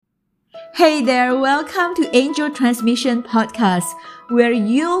Hey there, welcome to Angel Transmission Podcast, where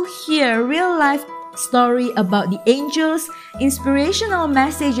you'll hear real-life story about the angels, inspirational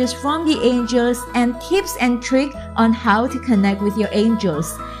messages from the angels, and tips and tricks on how to connect with your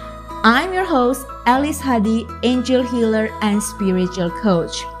angels. I'm your host, Alice Hadi, angel healer and spiritual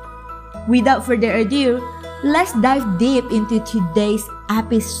coach. Without further ado, let's dive deep into today's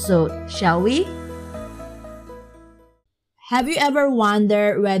episode, shall we? Have you ever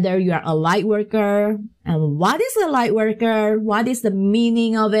wondered whether you are a light worker? And what is a light worker? What is the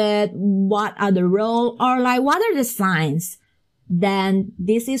meaning of it? What are the roles? Or what are the signs? Then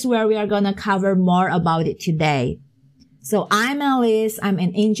this is where we are going to cover more about it today. So I'm Alice. I'm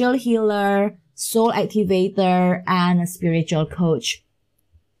an angel healer, soul activator, and a spiritual coach.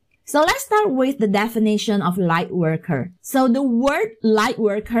 So let's start with the definition of light worker. So the word light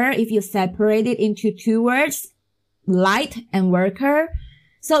worker, if you separate it into two words, light and worker.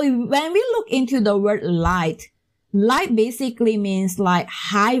 So when we look into the word light basically means like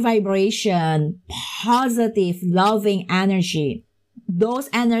high vibration, positive, loving energy. Those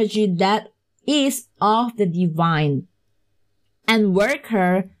energy that is of the divine. And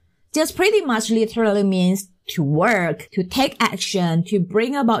worker just pretty much literally means to work, to take action, to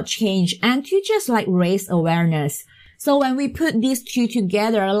bring about change, and to just raise awareness. So when we put these two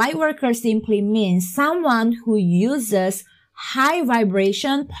together, a light worker simply means someone who uses high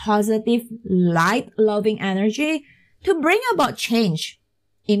vibration, positive, light, loving energy to bring about change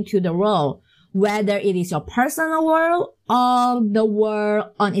into the world, whether it is your personal world or the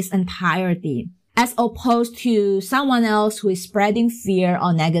world on its entirety, as opposed to someone else who is spreading fear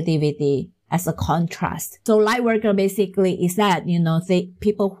or negativity as a contrast. So light worker basically is that,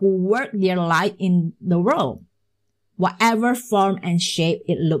 people who work their light in the world, whatever form and shape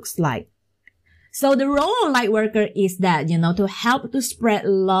it looks like. So the role of light worker is that, to help to spread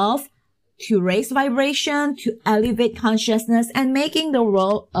love, to raise vibration, to elevate consciousness, and making the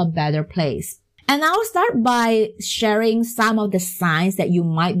world a better place. And I'll start by sharing some of the signs that you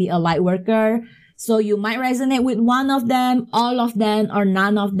might be a light worker. So you might resonate with one of them, all of them, or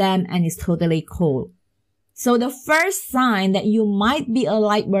none of them, and it's totally cool. So the first sign that you might be a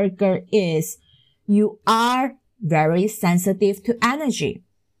light worker is you are very sensitive to energy.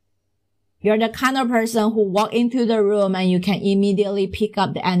 You're the kind of person who walk into the room and you can immediately pick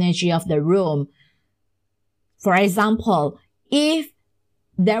up the energy of the room. For example, if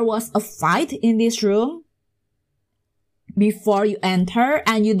there was a fight in this room before you enter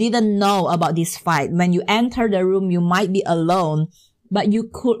and you didn't know about this fight, when you enter the room, you might be alone, but you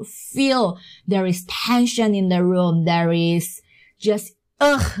could feel there is tension in the room. There is just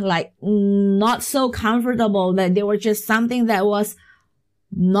not so comfortable, that there was just something that was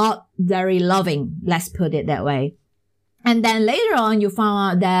not very loving. Let's put it that way. And then later on, you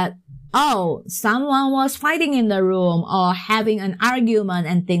found out that, someone was fighting in the room or having an argument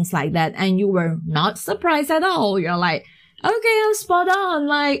and things like that. And you were not surprised at all. You're like, okay, I'm spot on.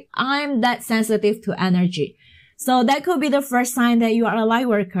 I'm that sensitive to energy. So that could be the first sign that you are a light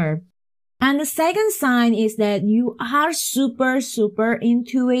worker. And the second sign is that you are super, super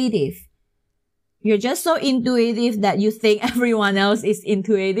intuitive. You're just so intuitive that you think everyone else is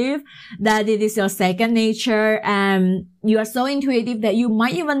intuitive, that it is your second nature, and you are so intuitive that you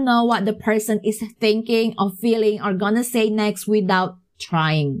might even know what the person is thinking or feeling or gonna say next without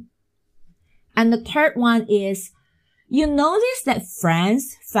trying. And the third one is you notice that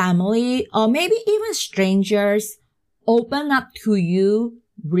friends, family, or maybe even strangers open up to you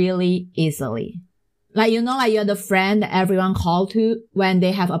really easily. You're the friend that everyone calls to when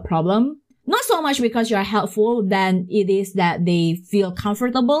they have a problem. Not so much because you're helpful, than it is that they feel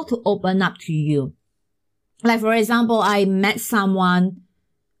comfortable to open up to you. For example, I met someone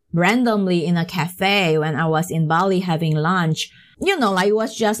randomly in a cafe when I was in Bali having lunch. It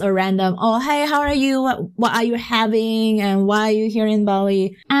was just a random, oh, hey, how are you? What are you having? And why are you here in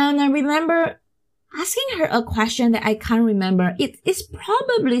Bali? And I remember asking her a question that I can't remember. It's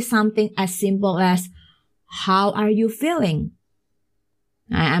probably something as simple as, how are you feeling?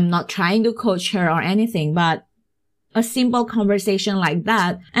 I'm not trying to coach her or anything, but a simple conversation like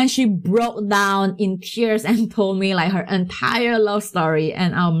that. And she broke down in tears and told me her entire love story.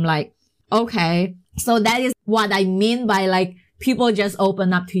 And I'm like, okay. So that is what I mean by people just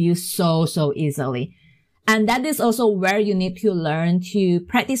open up to you so easily. And that is also where you need to learn to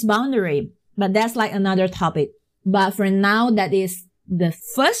practice boundary. But that's another topic. But for now, that is the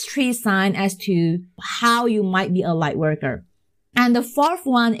first three signs as to how you might be a light worker. And the fourth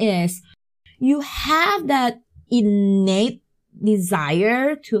one is you have that innate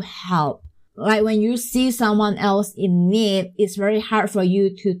desire to help. Like when you see someone else in need, it's very hard for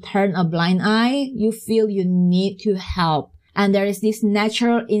you to turn a blind eye. You feel you need to help. And there is this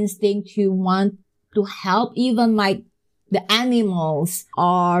natural instinct to want to help, even like the animals,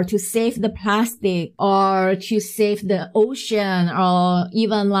 or to save the plastic, or to save the ocean, or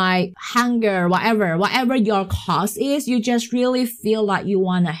even like hunger, whatever your cause is, you just really feel like you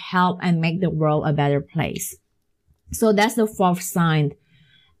want to help and make the world a better place. So that's the fourth sign.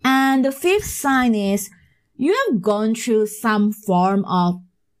 And the fifth sign is you have gone through some form of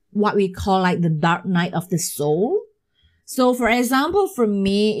what we call like the dark night of the soul. So for example, for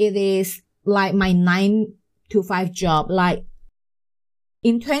me, it is like my 9-to-5 job. Like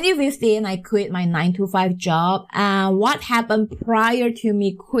in 2015, I quit my 9-to-5 job. And what happened prior to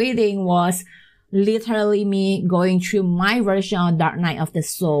me quitting was literally me going through my version of dark night of the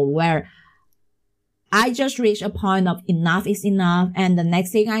soul, where I just reached a point of enough is enough. And the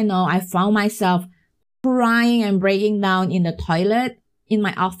next thing I know, I found myself crying and breaking down in the toilet in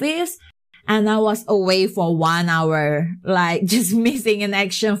my office. And I was away for 1 hour, like just missing in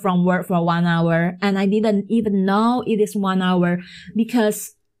action from work for 1 hour. And I didn't even know it is 1 hour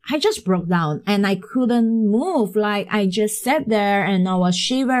because I just broke down and I couldn't move. Like I just sat there and I was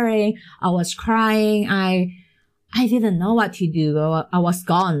shivering. I was crying. I didn't know what to do. I was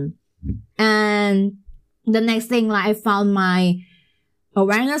gone. And the next thing, like I found my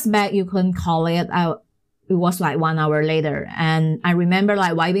awareness back, you couldn't call it. It was like 1 hour later. And I remember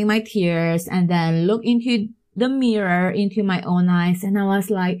like wiping my tears and then look into the mirror, into my own eyes. And I was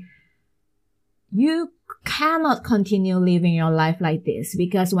like, you cannot continue living your life like this.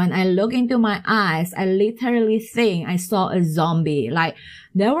 Because when I look into my eyes, I literally think I saw a zombie. Like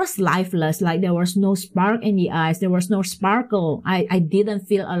there was lifeless, like there was no spark in the eyes. There was no sparkle. I didn't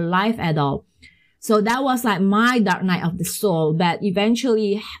feel alive at all. So that was like my dark night of the soul that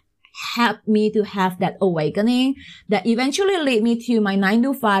eventually helped me to have that awakening that eventually led me to my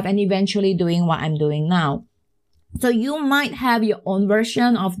 9-to-5 and eventually doing what I'm doing now. So you might have your own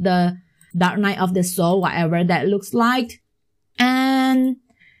version of the dark night of the soul, whatever that looks like. And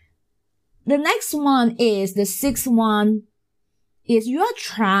the next one is, the sixth one is you are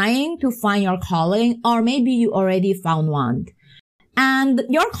trying to find your calling, or maybe you already found one. And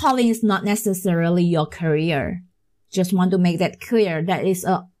your calling is not necessarily your career. Just want to make that clear. That is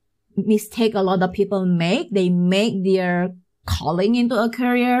a mistake a lot of people make. They make their calling into a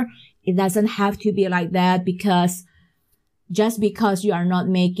career. It doesn't have to be like that, because just because you are not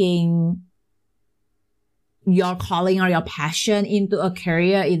making your calling or your passion into a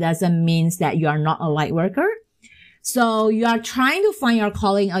career, it doesn't mean that you are not a light worker. So you are trying to find your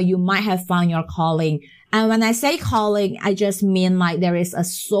calling, or you might have found your calling. And when I say calling, I just mean like there is a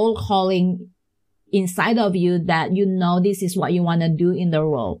soul calling inside of you that you know this is what you want to do in the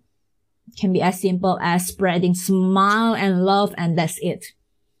world. It can be as simple as spreading smile and love, and that's it.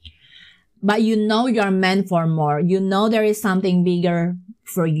 But you know you're meant for more. You know there is something bigger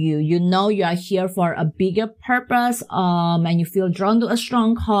for you. You know you are here for a bigger purpose, and you feel drawn to a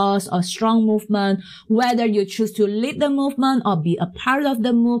strong cause or strong movement, whether you choose to lead the movement or be a part of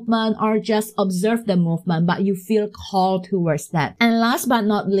the movement or just observe the movement, but you feel called towards that. And last but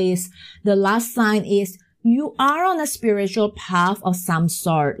not least, the last sign is you are on a spiritual path of some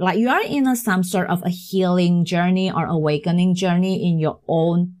sort. Like you are in some sort of a healing journey or awakening journey in your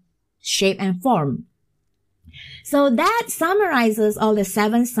own shape and form. So that summarizes all the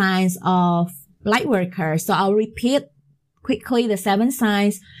 7 signs of light workers. So I'll repeat quickly the 7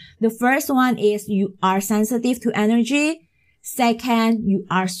 signs. The first one is you are sensitive to energy. Second, you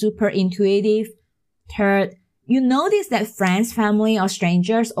are super intuitive. Third, you notice that friends, family, or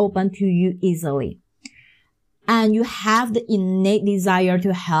strangers open to you easily. And you have the innate desire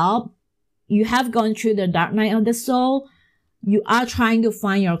to help. You have gone through the dark night of the soul. You are trying to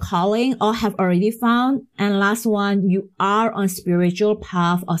find your calling or have already found. And last one, you are on spiritual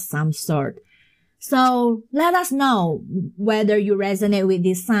path of some sort. So let us know whether you resonate with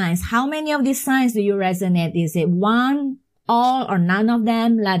these signs. How many of these signs do you resonate? Is it one, all, or none of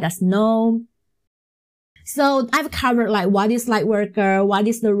them? Let us know. So I've covered like what is light worker, what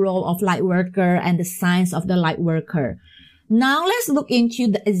is the role of light worker, and the signs of the light worker. Now let's look into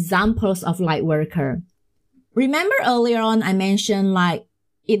the examples of light worker. Remember earlier on I mentioned like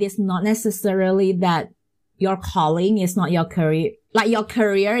it is not necessarily that your calling is not your career, like your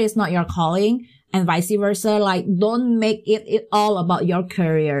career is not your calling, and vice versa. Like don't make it all about your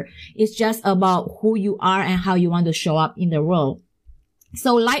career. It's just about who you are and how you want to show up in the world.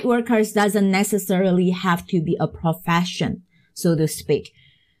 So light workers doesn't necessarily have to be a profession, so to speak.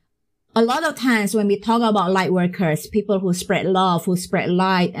 a lot of times when we talk about light workers, people who spread love, who spread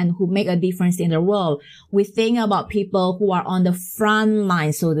light, and who make a difference in the world, we think about people who are on the front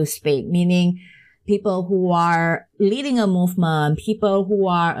line, so to speak, meaning people who are leading a movement, people who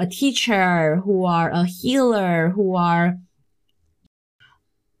are a teacher, who are a healer, who are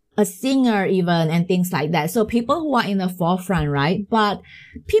a singer even, and things like that. So people who are in the forefront, right? But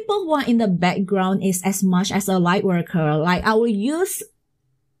people who are in the background is as much as a light worker. Like I will use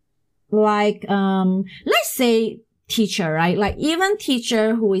let's say teacher, right? Like even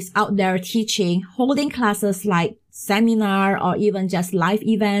teacher who is out there teaching, holding classes like seminar or even just live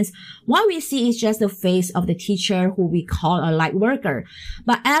events, what we see is just the face of the teacher who we call a light worker.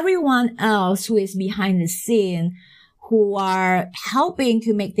 But everyone else who is behind the scene, who are helping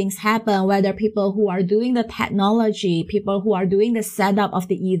to make things happen, whether people who are doing the technology, people who are doing the setup of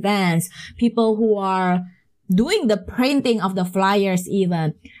the events, people who are doing the printing of the flyers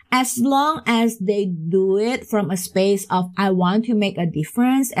even, as long as they do it from a space of, I want to make a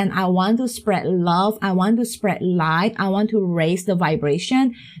difference and I want to spread love, I want to spread light, I want to raise the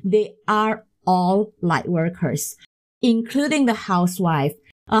vibration, they are all light workers, including the housewife.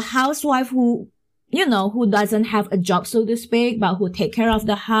 A housewife who, who doesn't have a job, so to speak, but who take care of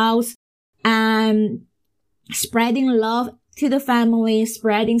the house and spreading love to the family,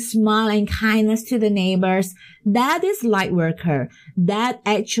 spreading smile and kindness to the neighbors. That is light worker. That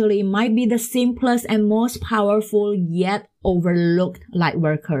actually might be the simplest and most powerful yet overlooked light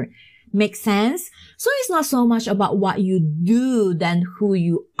worker. Make sense? So it's not so much about what you do than who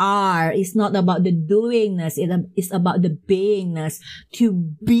you are. It's not about the doingness. It's about the beingness. To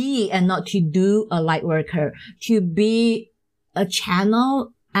be and not to do a light worker. To be a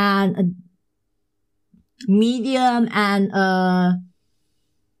channel and a medium and a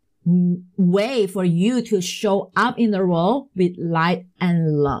way for you to show up in the world with light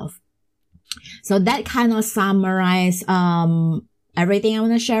and love. So that kind of summarize everything I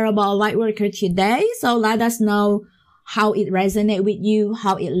want to share about Lightworker today. So let us know how it resonates with you,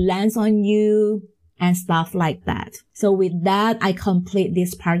 how it lands on you, and stuff like that. So with that, I complete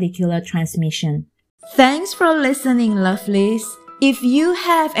this particular transmission. Thanks for listening, lovelies. If you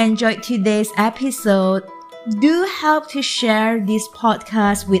have enjoyed today's episode, do help to share this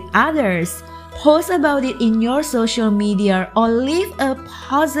podcast with others. Post about it in your social media or leave a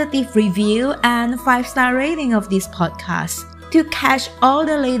positive review and 5-star rating of this podcast. To catch all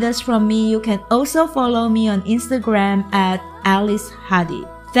the latest from me, you can also follow me on Instagram at Alice Hadi.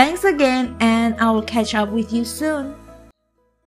 Thanks again, and I will catch up with you soon.